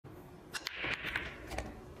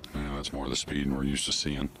That's more of the speed we're used to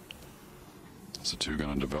seeing. Is the two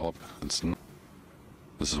going to develop? This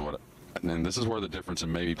is what, and this is where the difference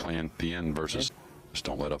in maybe playing Thien versus just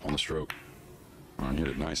don't let up on the stroke. He hit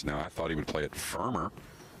it nice. Now I thought he would play it firmer,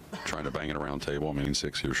 trying to bang it around table. I mean,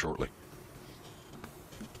 6 here shortly.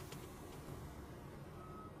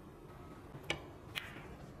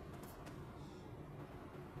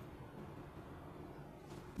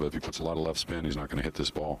 But if he puts a lot of left spin, he's not going to hit this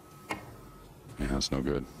ball. Yeah, that's no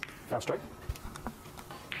good. Foul strike.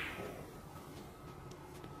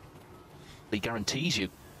 He guarantees you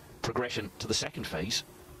progression to the second phase.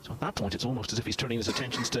 So at that point, it's almost as if he's turning his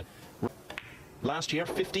attentions to... Last year,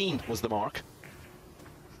 15 was the mark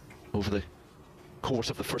over the course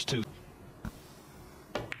of the first two.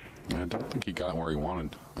 I don't think he got where he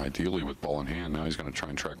wanted, ideally, with ball in hand. Now he's going to try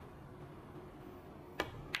and track.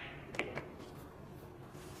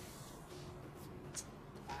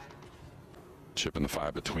 Chipping the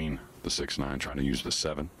 5 between the 6-9, trying to use the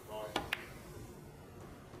 7.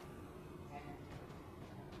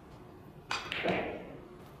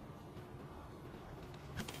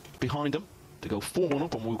 Behind him to go 4-1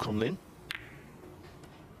 up on Wu Kun Lin.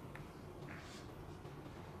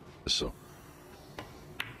 So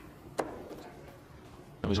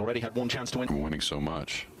he's already had one chance to win. Winning so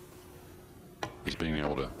much, he's being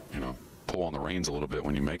able to, pull on the reins a little bit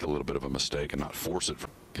when you make a little bit of a mistake and not force it from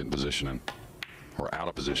getting position in. Or out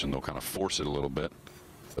of position, they'll kind of force it a little bit.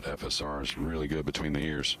 But FSR is really good between the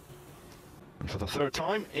ears. And for the third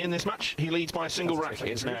time in this match, he leads by a single racket.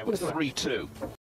 It's now 3-2.